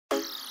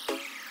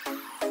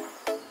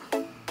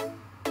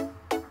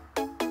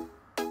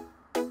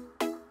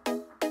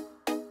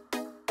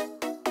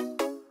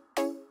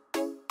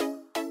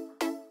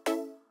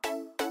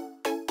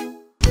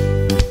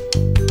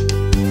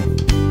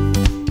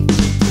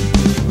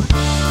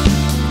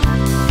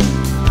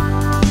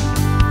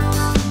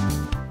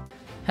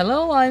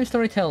I'm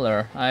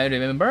Storyteller. I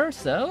remember,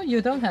 so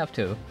you don't have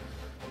to.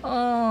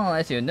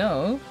 As you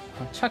know,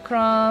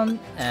 Chakram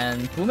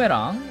and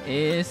Boomerang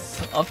is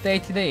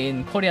updated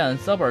in Korean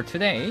server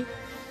today.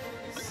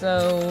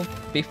 So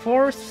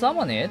before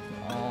summon it,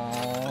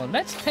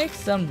 let's take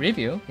some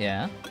review.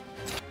 Yeah.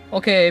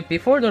 Okay,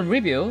 before the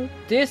review,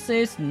 this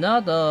is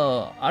not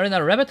a arena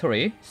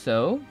laboratory,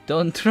 so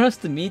don't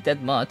trust me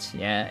that much.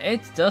 Yeah,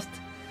 it's just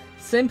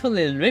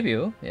simply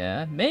review.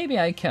 Yeah, maybe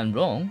I can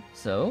wrong.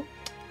 So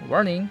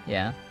warning.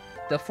 Yeah.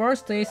 The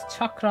first is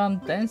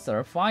Chakram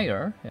Dancer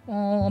Fire.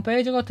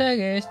 Basic attack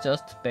is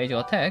just basic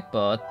attack,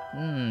 but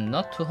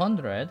not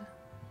 200.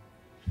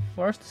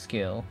 First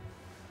skill.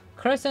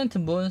 Crescent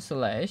Moon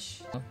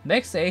Slash.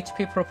 Max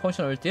HP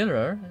proportional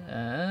dealer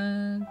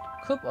and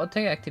Coup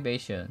attack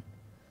activation.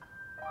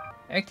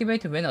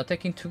 Activate when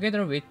attacking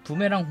together with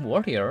Boomerang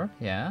Warrior.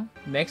 Yeah.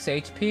 Max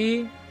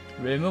HP.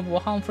 Remove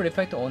harmful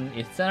effect on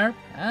itself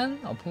and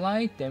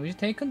apply damage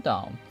taken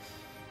down.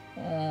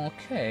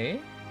 Okay.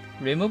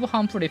 Remove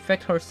harmful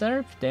effect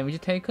herself,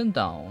 damage taken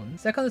down.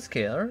 Second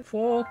skill,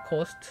 4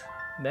 cost,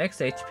 max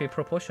HP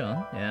proportion,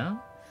 yeah.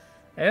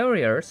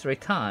 Area 3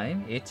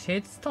 times, each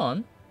hit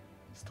stun.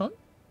 Stun?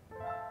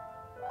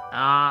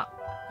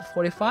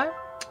 45?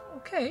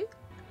 Okay.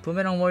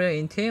 Boomerang Warrior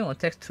in team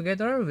attacks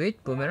together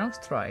with Boomerang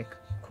Strike.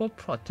 Core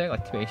Protect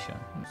activation.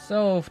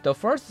 So the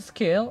first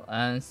skill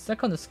and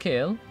second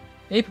skill,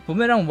 if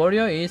Boomerang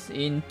Warrior is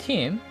in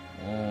team,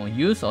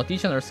 use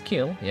additional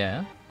skill,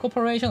 yeah.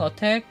 Cooperation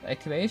attack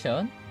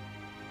activation.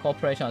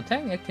 Cooperation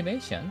attack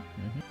activation.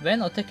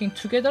 When attacking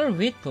together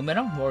with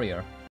Boomerang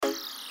Warrior.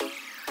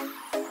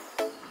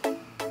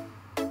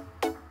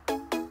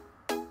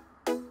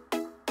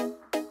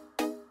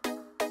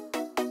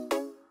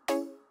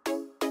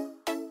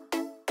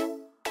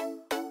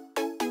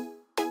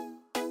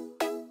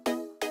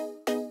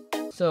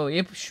 So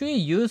if she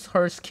use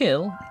her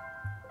skill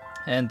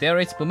and there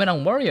is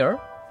Boomerang Warrior,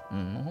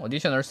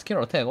 additional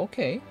skill attack,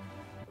 okay.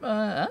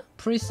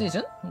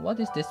 Precision? What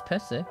is this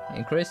passive?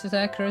 Increases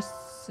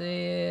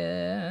accuracy.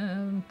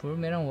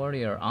 Boomerang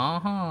Warrior.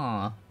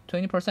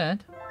 20%.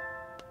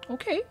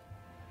 Okay.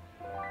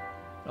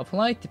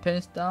 Apply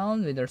depends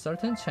down with a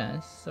certain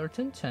chance.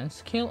 Certain chance.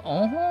 Skill.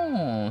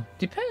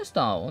 Depends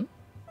down.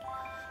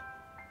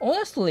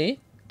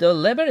 Honestly, the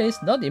level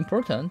is not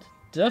important.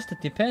 Just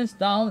depends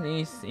down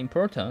is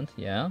important.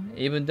 Yeah.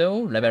 Even though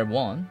level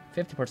 1,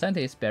 50%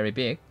 is very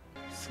big.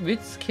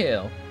 With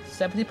skill,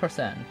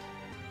 70%.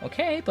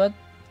 Okay, but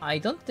I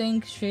don't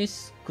think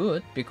she's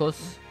good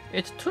because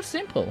it's too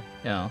simple.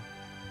 Yeah.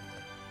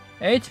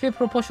 HP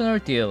proportional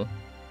deal.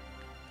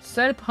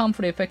 Self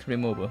harmful effect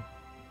remove.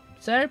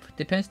 Self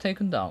defense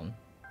taken down.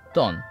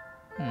 Done.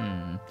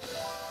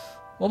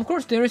 Of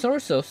course, there is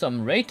also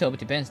some rate of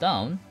defense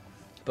down,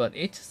 but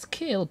it's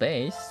skill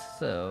based,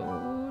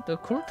 so the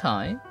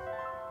cooltime.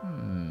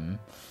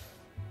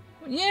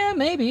 Yeah,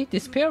 maybe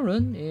Despair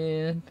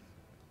Rune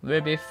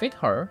will be fit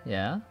her.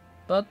 Yeah,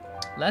 but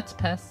let's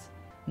pass.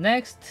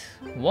 Next,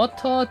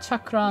 Water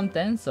Chakram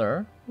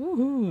Dancer.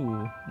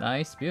 Woohoo!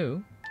 Nice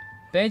view.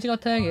 Basic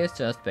attack is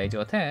just basic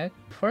attack.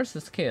 First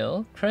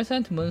skill,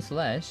 Crescent Moon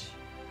Slash.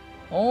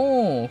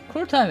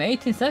 Cooltime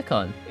 18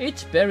 seconds.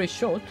 It's very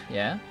short,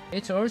 yeah.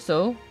 It's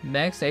also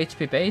max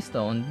HP based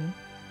on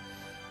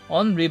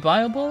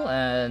unreviewable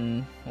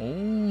and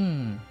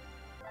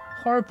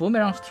her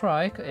Boomerang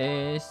Strike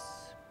is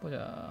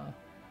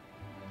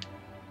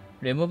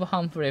remove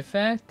harmful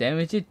effect,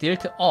 damage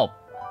dealt up.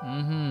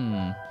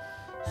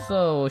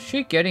 So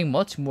she getting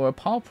much more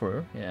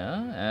powerful,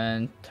 yeah,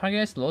 and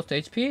targets lost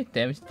HP,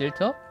 damage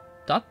dealt up,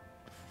 dot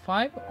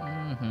 5,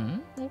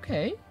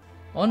 okay.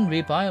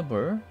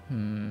 Unreviewable,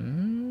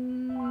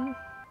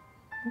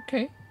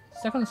 okay.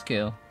 Second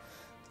skill,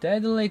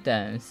 Deadly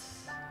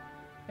Dance.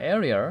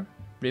 Area,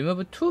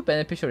 remove 2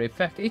 beneficial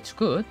effects, each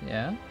good,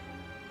 yeah.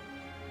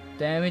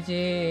 Damage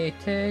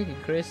take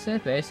increases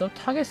based on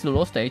target's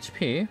lost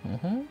HP,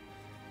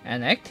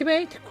 and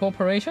activate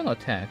Cooperation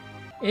Attack.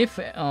 If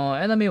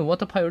enemy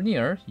Water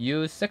Pioneer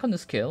use second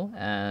skill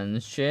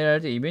and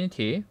shared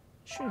immunity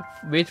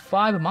with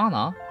 5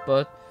 mana,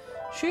 but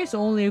she's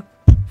only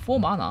 4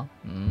 mana.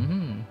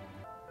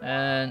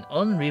 And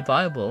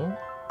unreviewable.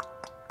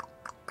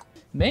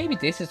 Maybe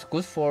this is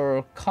good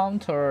for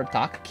counter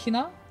Dark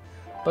Kina,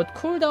 but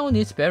cooldown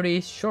is very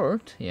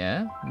short.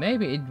 Yeah,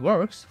 maybe it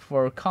works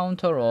for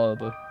counter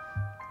of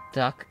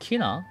Dark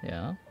Kina.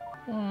 Yeah.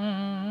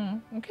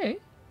 Okay.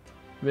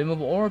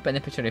 Remove all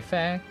beneficial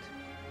effect.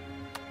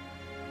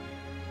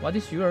 What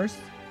is yours?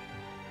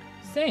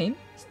 Same,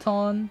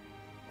 stun,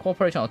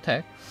 cooperation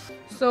attack.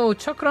 So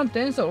Chakram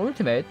Dancer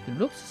Ultimate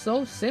looks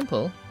so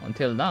simple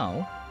until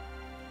now.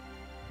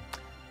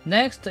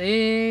 Next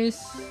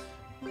is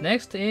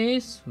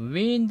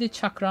Wind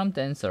Chakram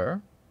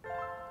Dancer.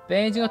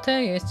 Basic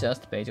attack is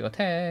just basic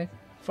attack.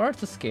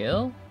 First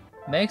skill,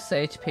 max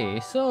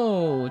HP.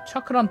 So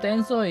Chakram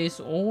Dancer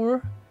is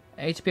all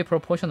HP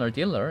proportional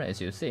dealer,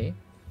 as you see.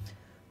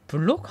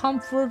 Block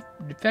harmful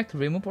effect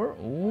remover.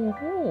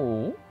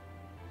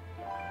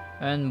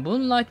 And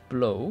Moonlight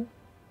Blow.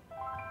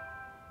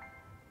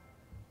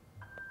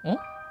 Oh?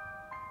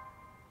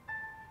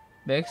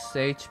 Max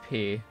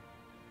HP.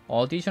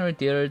 Additional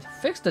dealt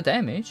fixed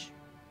damage.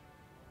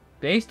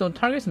 Based on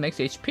target's max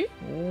HP?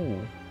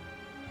 Oh.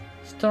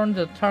 Stun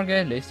the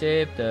target,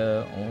 receive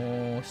the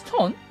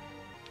stun.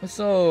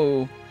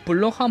 So,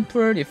 block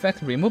harmful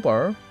effect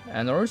remover.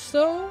 And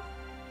also,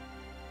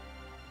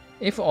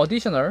 if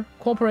additional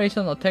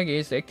cooperation attack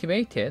is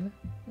activated,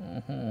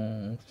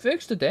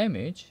 fixed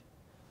damage.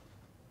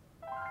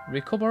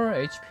 Recover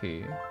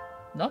HP.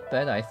 Not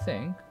bad, I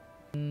think.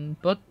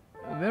 But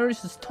where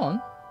is the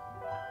stun?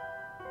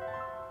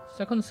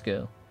 Second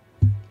skill.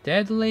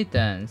 Deadly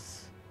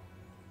Dance.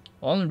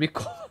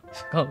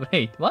 Unrecoverable.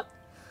 Wait, what?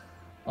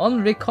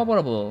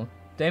 Unrecoverable.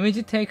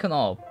 Damage taken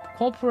off.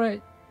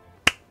 Corporate.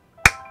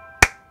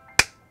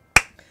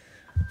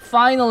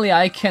 Finally,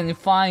 I can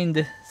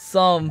find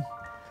some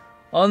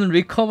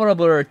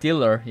unrecoverable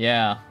dealer.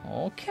 Yeah.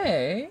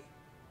 Okay.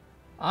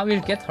 I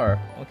will get her.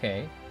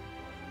 Okay.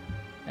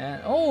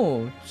 And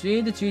oh,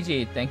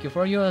 GG, thank you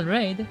for your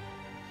raid.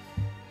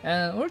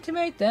 And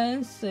Ultimate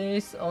Dance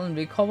is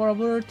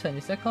unrecoverable, 20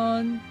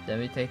 seconds,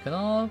 damage taken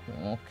off.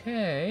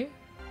 Okay.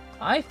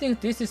 I think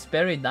this is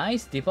very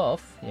nice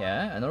debuff.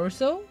 Yeah, and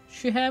also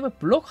she have a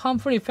block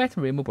harmful effect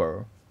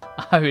remover.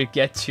 I will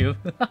get you.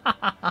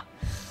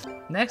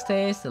 Next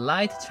is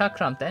Light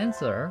Chakram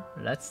Dancer.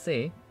 Let's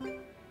see.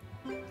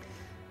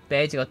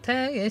 Basic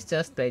attack is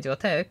just basic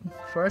attack.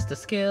 First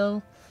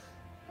skill,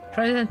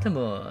 Crescent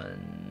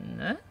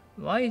Moon.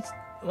 Why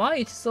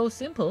it's so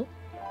simple?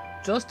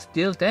 Just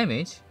deal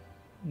damage.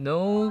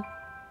 No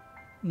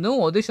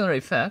additional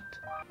effect.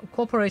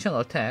 Cooperation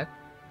attack.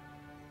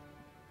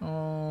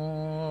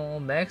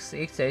 Max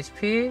X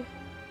HP.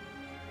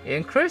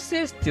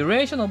 Increases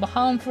duration of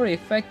harmful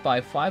effect by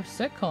 5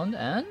 seconds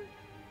and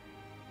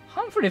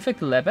harmful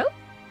effect level?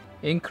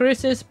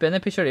 Increases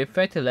beneficial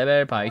effect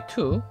level by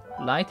 2.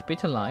 Light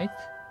bit light.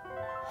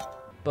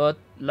 But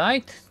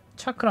Light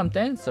Chakram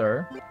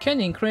Dancer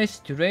can increase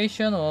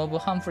duration of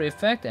harmful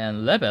effect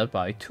and level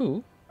by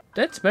 2.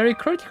 That's very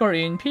critical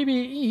in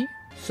PvE.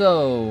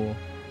 So,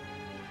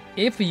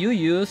 if you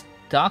use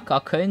Dark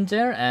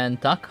Archangel and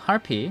Dark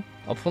Harpy,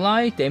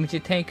 apply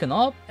damage taken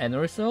up and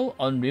also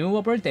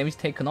unremovable damage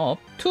taken up,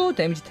 2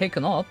 damage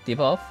taken up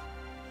debuff.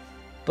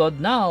 But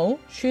now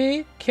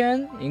she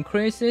can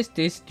increase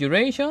this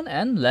duration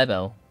and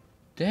level.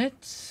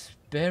 That's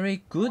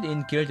very good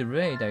in guild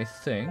raid, I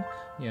think.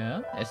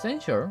 Yeah,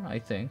 essential, I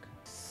think.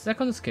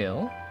 Second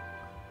skill.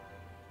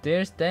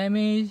 Deals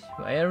damage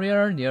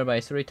area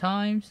nearby 3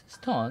 times.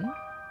 Stun.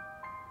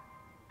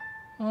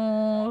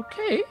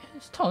 Okay,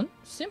 stun.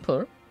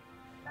 Simple.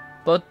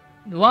 But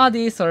what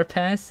is her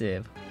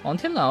passive?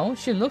 Until now,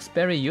 she looks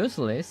very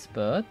useless,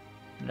 but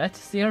let's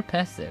see her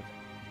passive.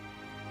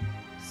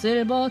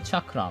 Silver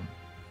Chakram.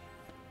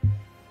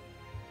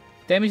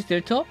 Damage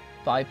dealt up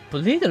by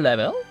bleed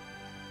level.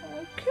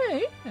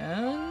 Okay,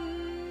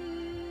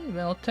 and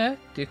when attack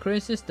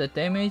decreases the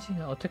damage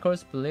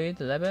attacker's bleed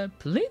level.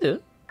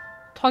 Bleed?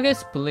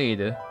 Target's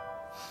bleed.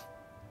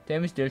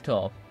 Damage dealt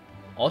up.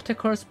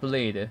 Attacker's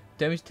bleed.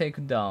 Damage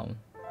taken down.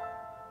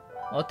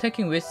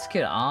 Attacking with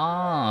skill.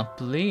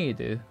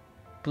 Bleed.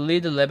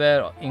 Bleed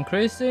level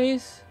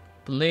increases.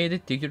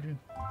 Bleed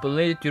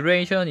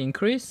duration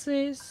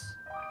increases.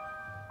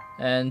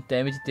 And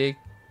damage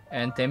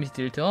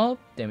dealt up.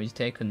 Damage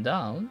taken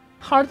down.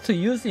 Hard to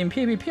use in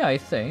PvP, I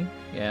think.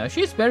 Yeah,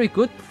 she's very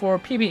good for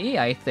PvE,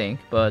 I think,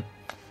 but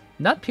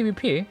not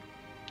PvP.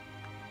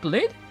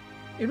 Bleed?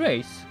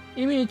 Erase.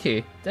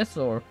 Immunity. That's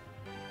all.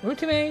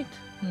 Ultimate?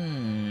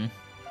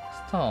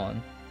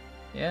 Stun.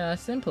 Yeah,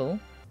 simple.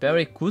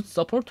 Very good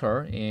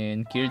supporter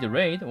in guild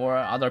raid or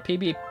other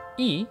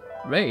PvE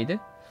raid,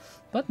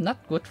 but not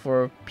good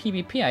for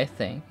PvP, I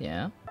think.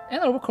 Yeah.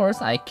 And of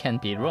course, I can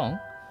be wrong.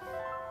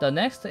 The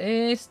next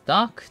is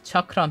Dark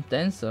Chakram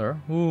Dancer.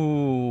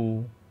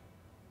 Ooh.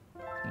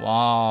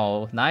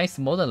 Wow, nice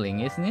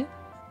modeling, isn't it?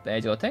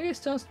 Basic attack is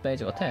just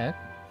basic attack.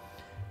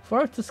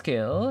 First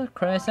skill,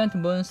 Crescent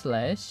Moon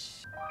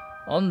Slash.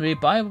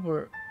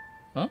 Unrevivable.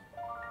 Huh?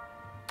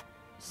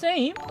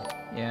 Same.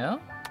 Yeah.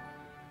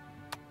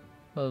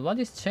 But what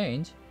is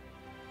change?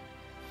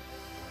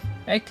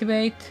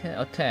 Activate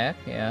attack.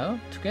 Yeah.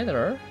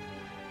 Together.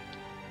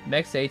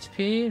 Max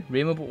HP.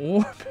 Remove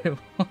all.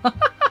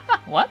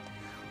 What?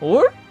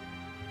 All?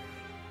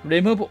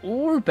 Remove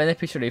all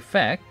beneficial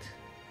effect.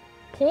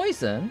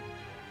 Poison.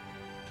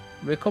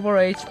 Recover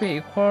HP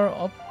equal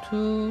up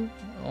to.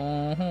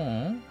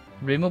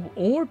 Remove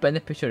all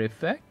beneficial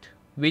effect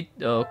with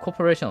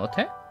cooperation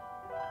attack.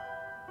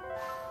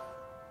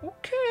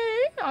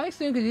 Okay, I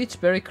think it's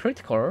very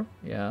critical.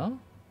 Yeah.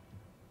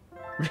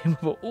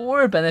 Remove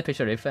all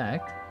beneficial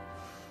effect.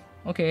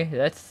 Okay,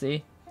 let's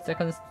see.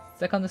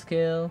 Second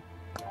skill.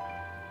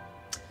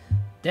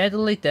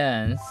 Deadly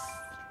Dance.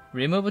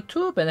 Remove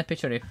 2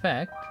 beneficial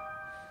effect.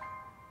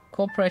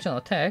 Cooperation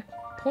attack.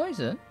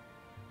 Poison.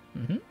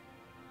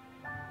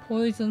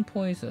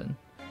 Poison.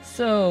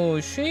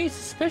 So she's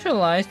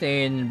specialized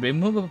in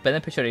remove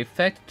beneficial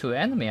effect to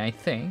enemy, I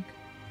think.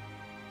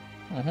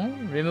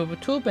 Remove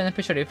 2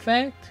 beneficial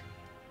effect.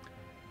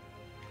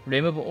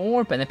 remove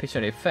all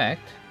beneficial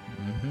effect.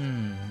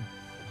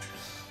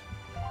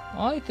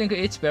 I think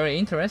it's very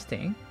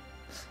interesting.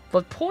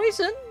 But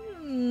poison?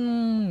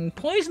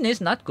 Poison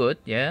is not good,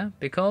 yeah,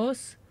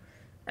 because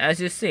as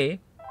you see,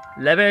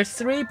 level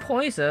 3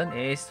 poison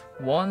is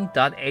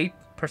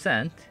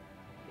 1.8%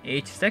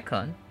 each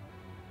second,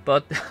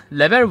 but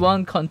level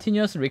 1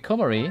 continuous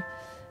recovery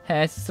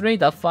has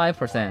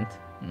 3.5%.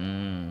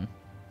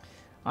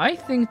 I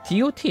think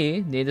DOT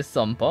needs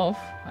some buff,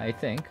 I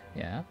think,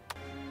 yeah.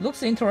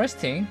 Looks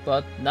interesting,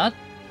 but not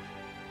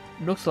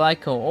looks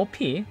like OP.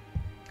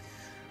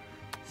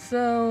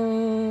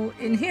 So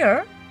in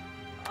here,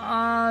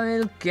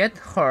 I'll get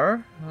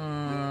her.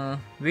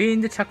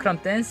 Wind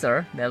Chakram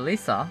Dancer,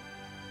 Melissa.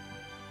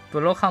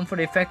 Block harmful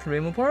effect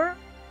remover.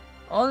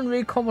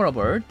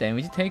 Unrecoverable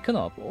damage taken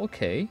up.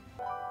 Okay.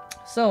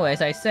 So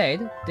as I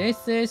said,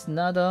 this is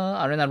not a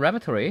arena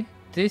laboratory.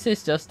 This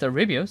is just a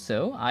review,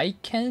 so I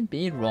can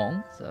be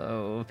wrong.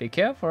 So be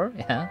careful.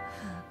 Yeah,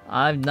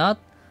 I'm not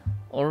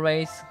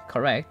always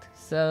correct.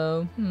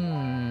 So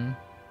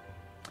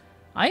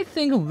I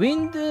think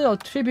Wind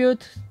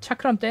Attribute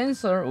Chakram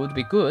Dancer would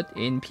be good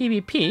in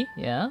PvP,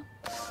 yeah.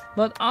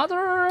 But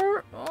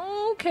other...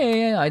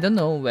 okay, I don't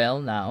know well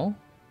now.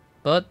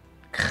 But...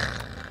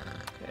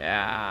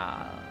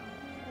 yeah...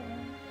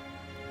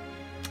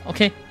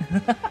 okay.